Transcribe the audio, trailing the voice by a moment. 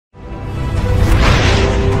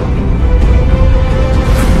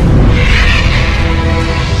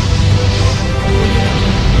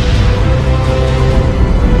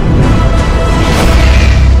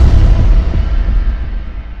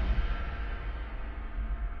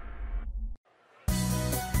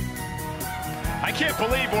I can't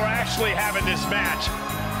believe we're actually having this match.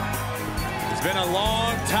 It's been a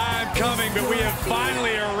long time coming, but we have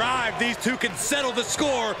finally arrived. These two can settle the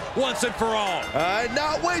score once and for all.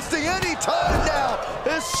 Not wasting any time now.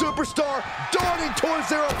 This superstar darting towards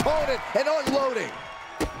their opponent and unloading.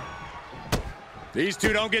 These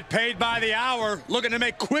two don't get paid by the hour, looking to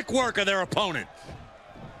make quick work of their opponent.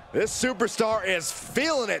 This superstar is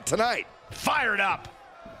feeling it tonight. Fired up.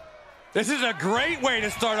 This is a great way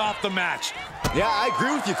to start off the match. Yeah, I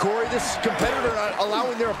agree with you, Corey. This competitor not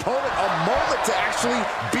allowing their opponent a moment to actually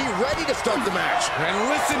be ready to start the match. And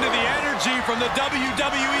listen to the energy from the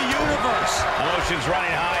WWE Universe. Emotions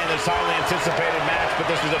running high in this highly anticipated match,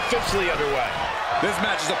 but this is officially underway. This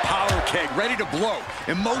match is a power keg, ready to blow.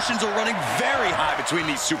 Emotions are running very high between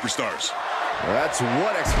these superstars. Well, that's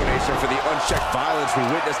one explanation for the unchecked violence we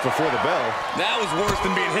witnessed before the bell. That was worse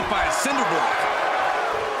than being hit by a cinder block.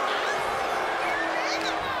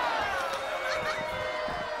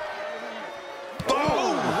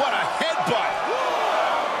 Oh, what a headbutt!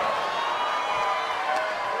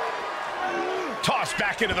 Tossed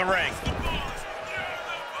back into the ring.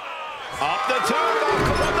 Up the top,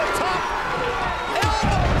 up the top.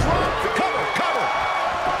 Elbow drop, cover, cover.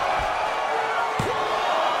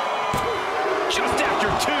 Just after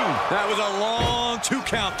two. That was a long 2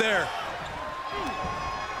 count there.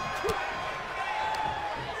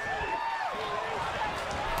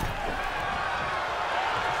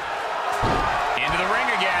 Into the ring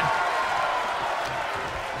again.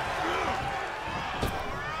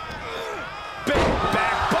 Big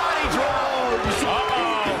back body throws.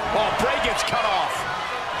 Uh-oh. Oh, Bray gets cut off.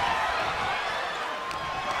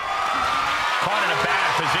 Caught in a bad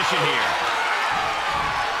position here.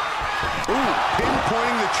 Ooh,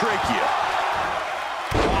 pinpointing the trachea.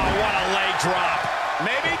 Oh, what a leg drop.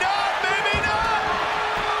 Maybe not, maybe not.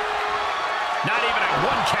 Not even a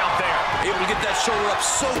 1 count there. Able to get that shoulder up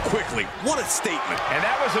so quickly. What a statement. And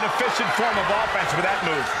that was an efficient form of offense with that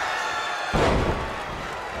move.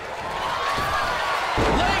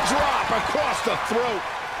 Leg drop across the throat.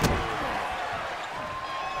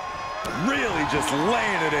 Really just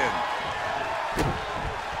laying it in.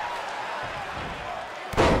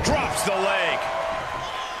 Drops the leg.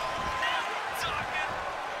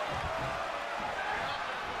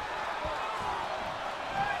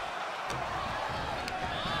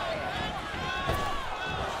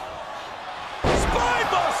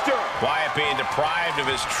 Wyatt being deprived of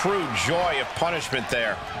his true joy of punishment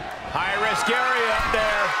there. High-risk area up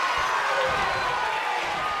there.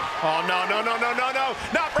 Oh, no, no, no, no, no, no.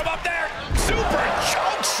 Not from up there. Super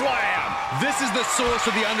choke slam. This is the source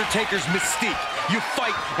of the Undertaker's mystique. You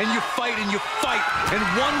fight, and you fight, and you fight, and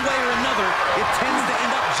one way or another, it tends to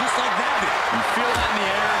end up just like that did. You feel that in the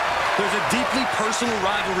air? There's a deeply personal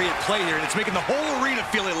rivalry at play here, and it's making the whole arena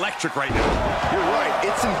feel electric right now. You're right.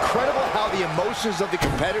 It's incredible how the emotions of the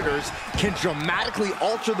competitors can dramatically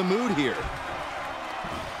alter the mood here.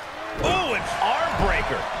 Ooh, an arm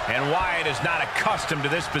breaker. And Wyatt is not accustomed to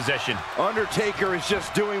this position. Undertaker is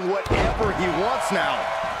just doing whatever he wants now.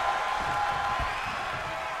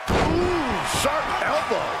 Ooh, sharp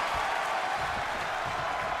elbow.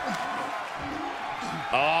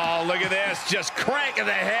 Oh, look at this. Just cranking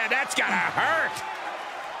the head. That's gotta hurt.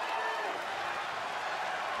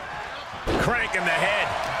 Cranking the head.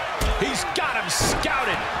 He's got him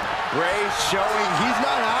scouted. Bray showing he's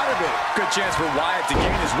not out of it. Good chance for Wyatt to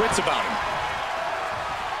gain his wits about him.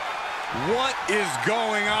 What is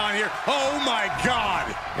going on here? Oh, my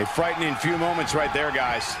God. A frightening few moments right there,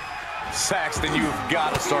 guys. Saxton, you've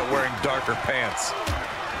got to start wearing darker pants.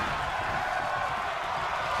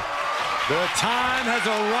 The time has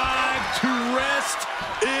arrived to rest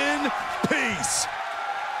in peace.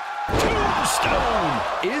 Tombstone!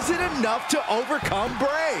 Is it enough to overcome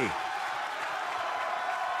Bray?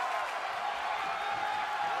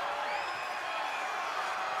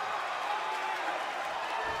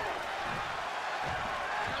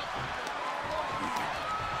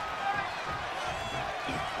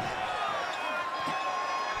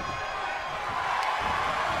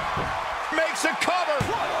 Makes a cover.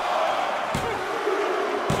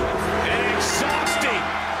 An exhausting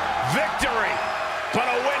victory, but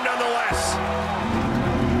a win nonetheless.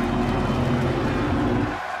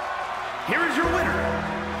 Here is your winner,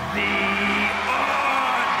 The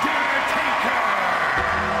Undertaker.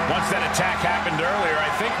 Once that attack happened earlier, I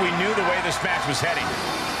think we knew the way this match was heading.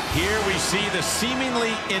 Here we see the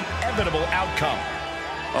seemingly inevitable outcome.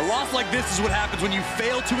 A loss like this is what happens when you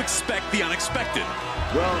fail to expect the unexpected.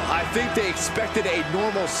 Well, I think they expected a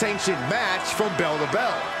normal sanctioned match from bell to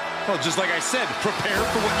bell. Well, just like I said, prepare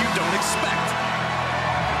for what you don't expect.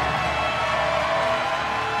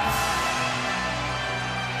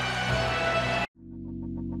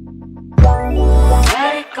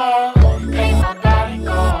 fall.